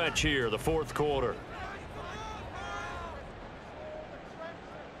home stretch here, the 4th quarter.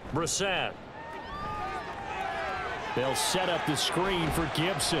 Brissett. They'll set up the screen for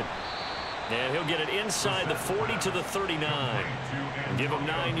Gibson. And he'll get it inside the 40 to the 39. And give him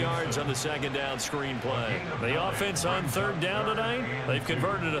 9 yards on the 2nd down screen play. The offense on 3rd down tonight, they've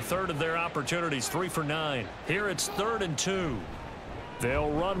converted a third of their opportunities, 3 for 9. Here it's 3rd and 2.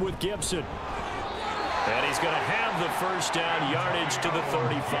 They'll run with Gibson. And he's going to have the 1st down yardage to the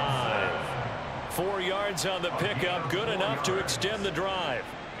 35. 4 yards on the pickup, good enough to extend the drive.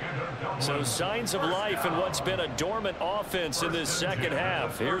 So signs of life in what's been a dormant offense in this 2nd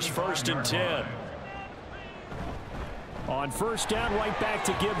half. Here's 1st and 10. On first down, right back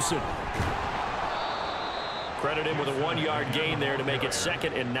to Gibson. Credit him with a 1-yard gain there to make it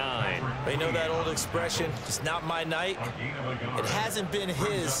 2nd and 9. You know that old expression, it's not my night? It hasn't been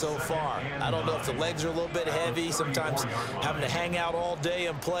his so far. I don't know if the legs are a little bit heavy. Sometimes having to hang out all day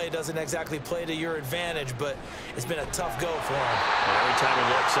and play doesn't exactly play to your advantage, but it's been a tough go for him. And every time he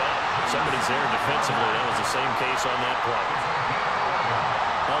looks up, somebody's there defensively. That was the same case on that play.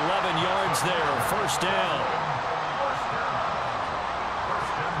 11 yards there, first down.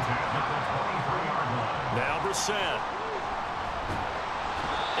 Now Brissett.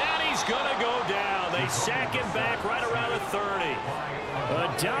 And he's going to go down. They sack him back right around the 30.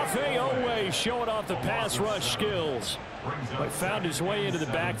 Adafe Owe showing off the pass rush skills. But found his way into the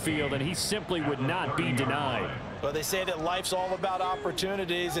backfield, and he simply would not be denied. Well, they say that life's all about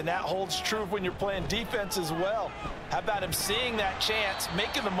opportunities, and that holds true when you're playing defense as well. How about him seeing that chance,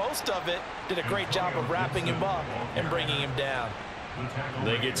 making the most of it, did a great job of wrapping him up and bringing him down.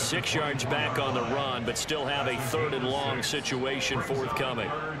 They get 6 yards back on the run, but still have a 3rd and long situation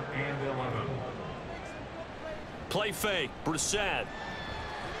forthcoming. Play fake, Brissett.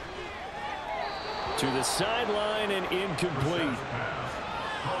 To the sideline and incomplete.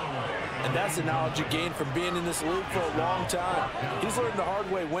 And that's the knowledge you gain from being in this league for a long time. He's learned the hard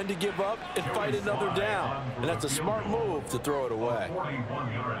way when to give up and fight another down. And that's a smart move to throw it away.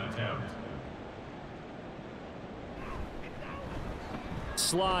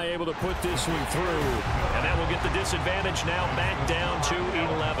 Sly able to put this one through. And that will get the disadvantage now back down to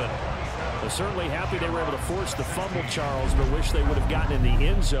 11. They're certainly happy they were able to force the fumble, Charles, but wish they would have gotten in the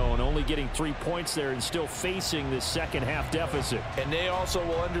end zone, only getting 3 points there and still facing this second half deficit. And they also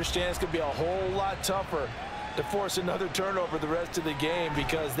will understand it's going to be a whole lot tougher to force another turnover the rest of the game,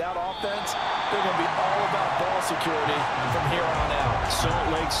 because that offense, they're going to be all about ball security from here on out.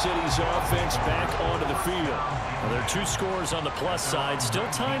 Salt Lake City's offense back onto the field. Well, there are 2 scores on the plus side. Still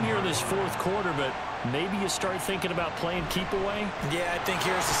time here in this 4th quarter, but maybe you start thinking about playing keep away? Yeah, I think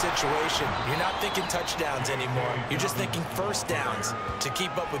here's the situation. You're not thinking touchdowns anymore. You're just thinking first downs. To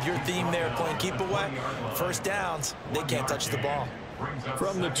keep up with your theme there, playing keep away, first downs, they can't touch the ball.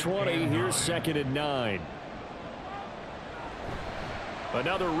 From the 20, here's 2nd and 9.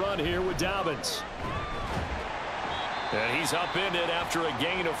 Another run here with Dobbins. And he's upended after a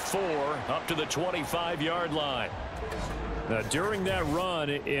gain of 4 up to the 25-yard line. Now, during that run,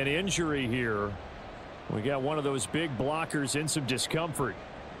 an injury here. We got one of those big blockers in some discomfort.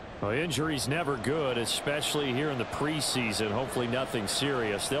 Well, injury's never good, especially here in the preseason. Hopefully nothing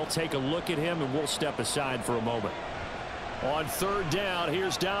serious. They'll take a look at him, and we'll step aside for a moment. On 3rd down,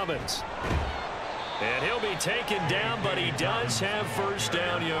 here's Dobbins. And he'll be taken down, but he does have first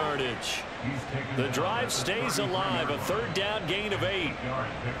down yardage. The drive stays alive, a 3rd down gain of 8.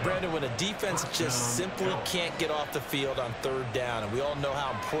 Brandon, when a defense just simply can't get off the field on 3rd down, and we all know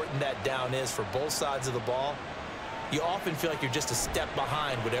how important that down is for both sides of the ball, you often feel like you're just a step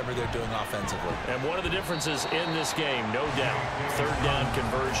behind whatever they're doing offensively. And one of the differences in this game, no doubt, 3rd down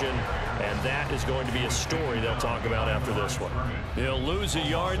conversion, and that is going to be a story they'll talk about after this one. He'll lose a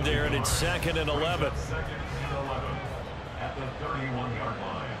yard there, and it's 2nd and 11. At the 31-yard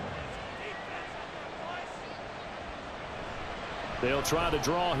line. They'll try to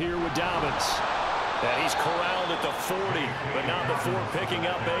draw here with Dobbins. And he's corralled at the 40, but not before picking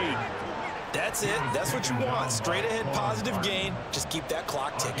up 8. That's it. That's what you want. Straight ahead positive gain. Just keep that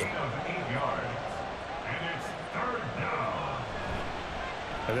clock ticking.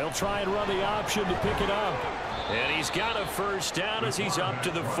 And they'll try and run the option to pick it up. And he's got a first down as he's up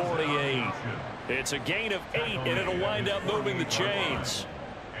to the 48. It's a gain of 8, and it'll wind up moving the chains.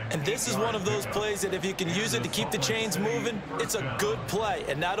 And this is one of those plays that if you can use it to keep the chains moving, it's a good play.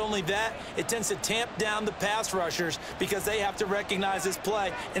 And not only that, it tends to tamp down the pass rushers because they have to recognize this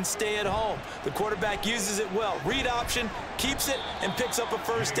play and stay at home. The quarterback uses it well. Read option, keeps it, and picks up a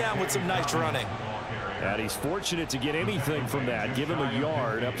first down with some nice running. And he's fortunate to get anything from that. Give him a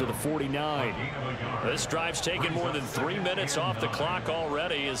yard up to the 49. This drive's taken more than 3 minutes off the clock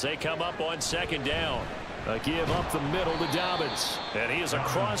already as they come up on 2nd down. A give up the middle to Dobbins. And he is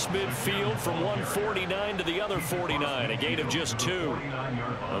across midfield from 149 to the other 49. A gain of just 2.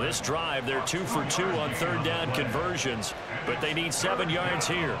 Well, this drive, they're 2 for 2 on 3rd down conversions, but they need 7 yards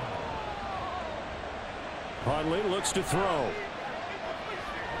here. Huntley looks to throw.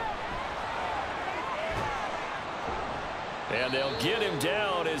 And they'll get him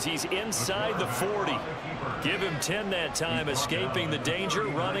down as he's inside the 40. Give him 10 that time, escaping the danger,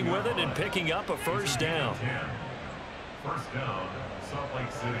 running with it, and picking up a first down. First down, Salt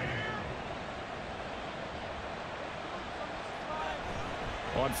Lake City.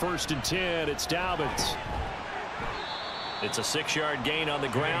 On 1st and 10, it's Dobbins. It's a 6-yard gain on the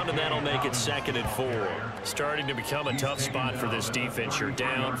ground, and that'll make it 2nd and 4. Starting to become a tough spot for this defense. You're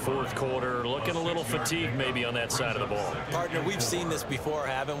down 4th quarter, looking a little fatigued maybe on that side of the ball. Partner, we've seen this before,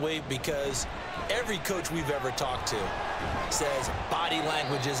 haven't we? Because every coach we've ever talked to says body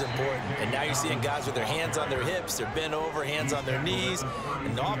language is important. And now you're seeing guys with their hands on their hips, they're bent over, hands on their knees.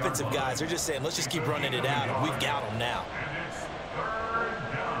 And the offensive guys are just saying, let's just keep running it out, and we've got them now.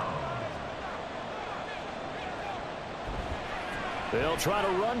 They'll try to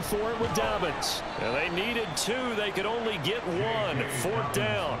run for it with Dobbins. And they needed 2. They could only get 1. 4th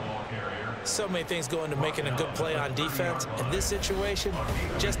down. So many things go into making a good play on defense. In this situation,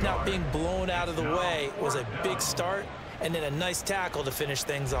 just not being blown out of the way was a big start, and then a nice tackle to finish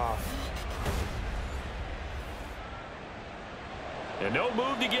things off. And no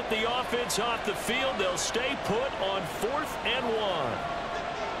move to get the offense off the field. They'll stay put on 4th and 1.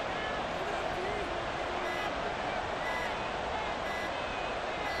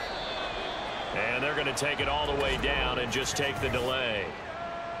 And they're going to take it all the way down and just take the delay.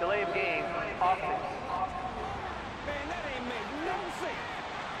 Delay of game, offense.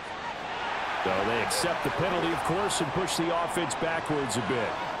 So they accept the penalty, of course, and push the offense backwards a bit.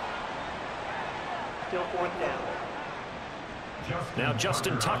 Still 4th down. Now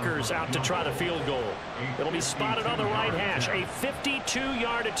Justin Tucker's out to try the field goal. It'll be spotted on the right hash. A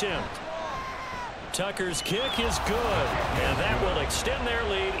 52-yard attempt. Tucker's kick is good, and that will extend their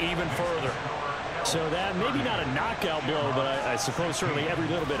lead even further. So that maybe not a knockout blow, but I suppose certainly every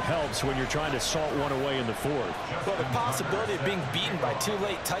little bit helps when you're trying to salt one away in the 4th. Well, the possibility of being beaten by 2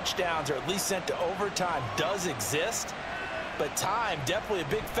 late touchdowns or at least sent to overtime does exist, but time, definitely a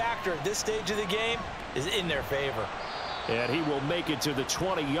big factor at this stage of the game, is in their favor. And he will make it to the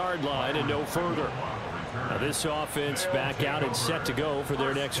 20-yard line and no further. Now this offense back out and set to go for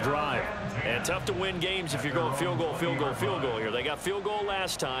their next drive. And tough to win games if you're going field goal, field goal, field goal here. They got field goal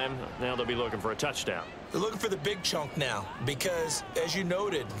last time. Now they'll be looking for a touchdown. They're looking for the big chunk now because, as you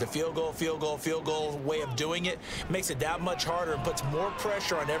noted, the field goal way of doing it makes it that much harder and puts more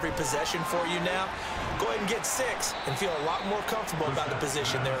pressure on every possession for you now. Go ahead and get 6 and feel a lot more comfortable about the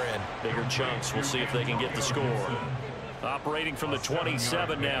position they're in. Bigger chunks. We'll see if they can get the score. Operating from the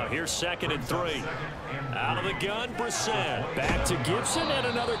 27 now. Here's 2nd and 3. Out of the gun, Brissett. Back to Gibson, and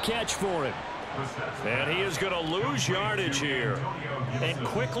another catch for him. And he is going to lose yardage here. And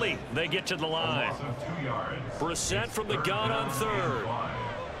quickly, they get to the line. Brissett from the gun on 3rd.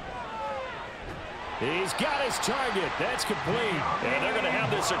 He's got his target. That's complete. And they're going to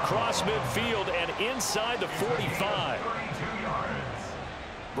have this across midfield and inside the 45.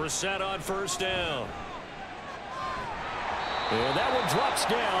 Brissett on 1st down. And that one drops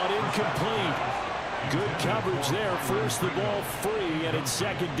down, incomplete. Good coverage there. Forced the ball free, and it's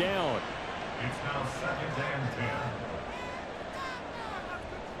 2nd down. It's now 2nd and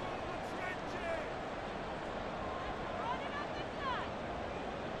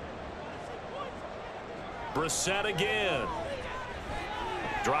 10. Brissett again.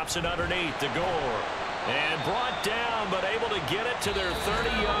 Drops it underneath to Gore. And brought down, but able to get it to their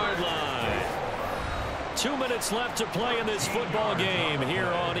 30-yard line. 2 minutes left to play in this football game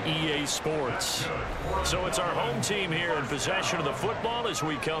here on EA Sports. So it's our home team here in possession of the football as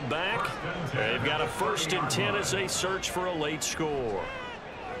we come back. They've got a 1st and 10 as they search for a late score.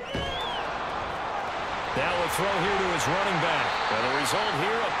 Now a throw here to his running back. And the result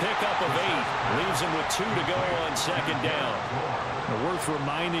here, a pickup of 8. Leaves him with 2 to go on 2nd down. Worth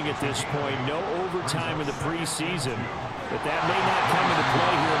reminding at this point, no overtime in the preseason. But that may not come into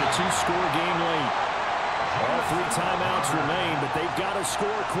play here in a 2-score game late. All 3 timeouts remain, but they've got to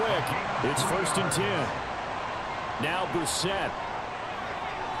score quick. It's 1st and 10. Now Brissett.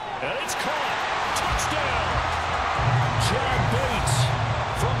 And it's caught. Touchdown. John Bates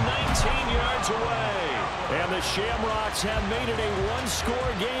from 19 yards away. And the Shamrocks have made it a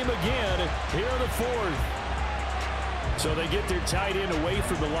 1-score game again here in the 4th. So they get their tight end away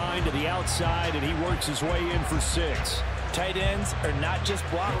from the line to the outside, and he works his way in for 6. Tight ends are not just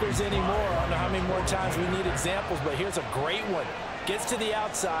blockers anymore. I don't know how many more times we need examples, but here's a great one. Gets to the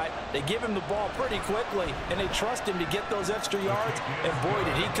outside, they give him the ball pretty quickly, and they trust him to get those extra yards, and boy,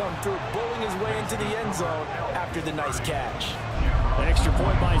 did he come through, bowling his way into the end zone after the nice catch. The extra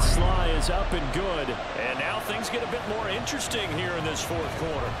point by Sly is up and good, and now things get a bit more interesting here in this 4th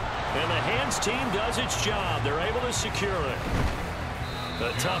quarter. And the Hands team does its job. They're able to secure it.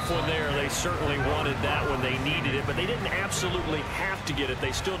 A tough one there. They certainly wanted that when they needed it, but they didn't absolutely have to get it.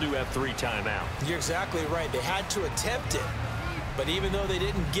 They still do have 3 timeouts. You're exactly right. They had to attempt it. But even though they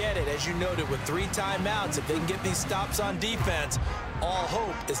didn't get it, as you noted, with 3 timeouts, if they can get these stops on defense, all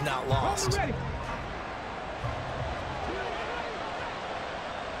hope is not lost.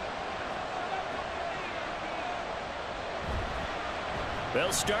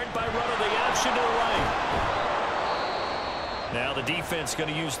 They'll start by running the option to the right. Now the defense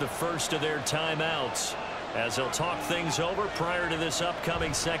going to use the first of their timeouts as they'll talk things over prior to this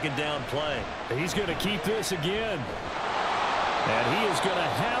upcoming second down play. He's going to keep this again. And he is going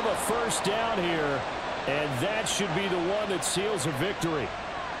to have a first down here, and that should be the one that seals a victory.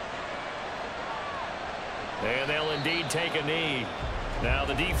 And they'll indeed take a knee. Now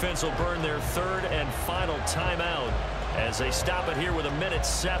the defense will burn their third and final timeout as they stop it here with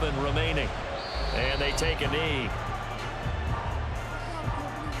 1:07 remaining. And they take a knee.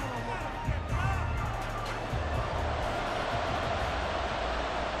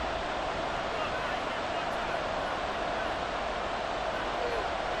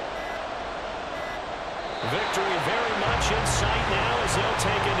 Victory very much in sight now as they'll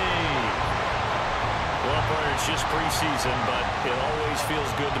take a knee. Well, partner, it's just preseason, but it always feels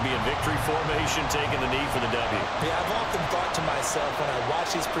good to be in victory formation, taking the knee for the W. Yeah, I've often thought to myself when I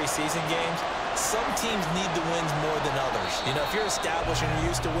watch these preseason games, some teams need the wins more than others. You know, if you're established and you're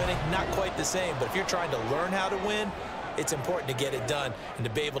used to winning, not quite the same. But if you're trying to learn how to win, it's important to get it done. And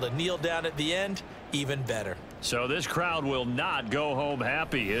to be able to kneel down at the end, even better. So this crowd will not go home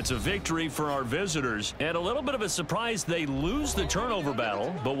happy. It's a victory for our visitors. And a little bit of a surprise, they lose the turnover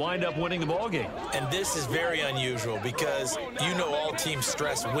battle, but wind up winning the ballgame. And this is very unusual because you know all teams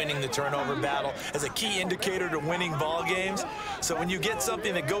stress winning the turnover battle as a key indicator to winning ball games. So when you get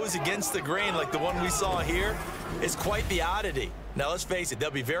something that goes against the grain like the one we saw here, it's quite the oddity. Now let's face it,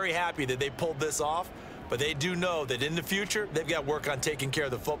 they'll be very happy that they pulled this off. But they do know that in the future, they've got work on taking care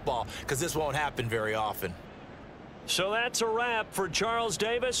of the football because this won't happen very often. So that's a wrap for Charles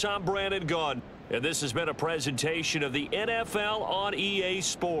Davis. I'm Brandon Gaudin. And this has been a presentation of the NFL on EA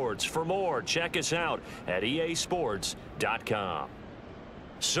Sports. For more, check us out at easports.com.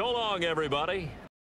 So long, everybody.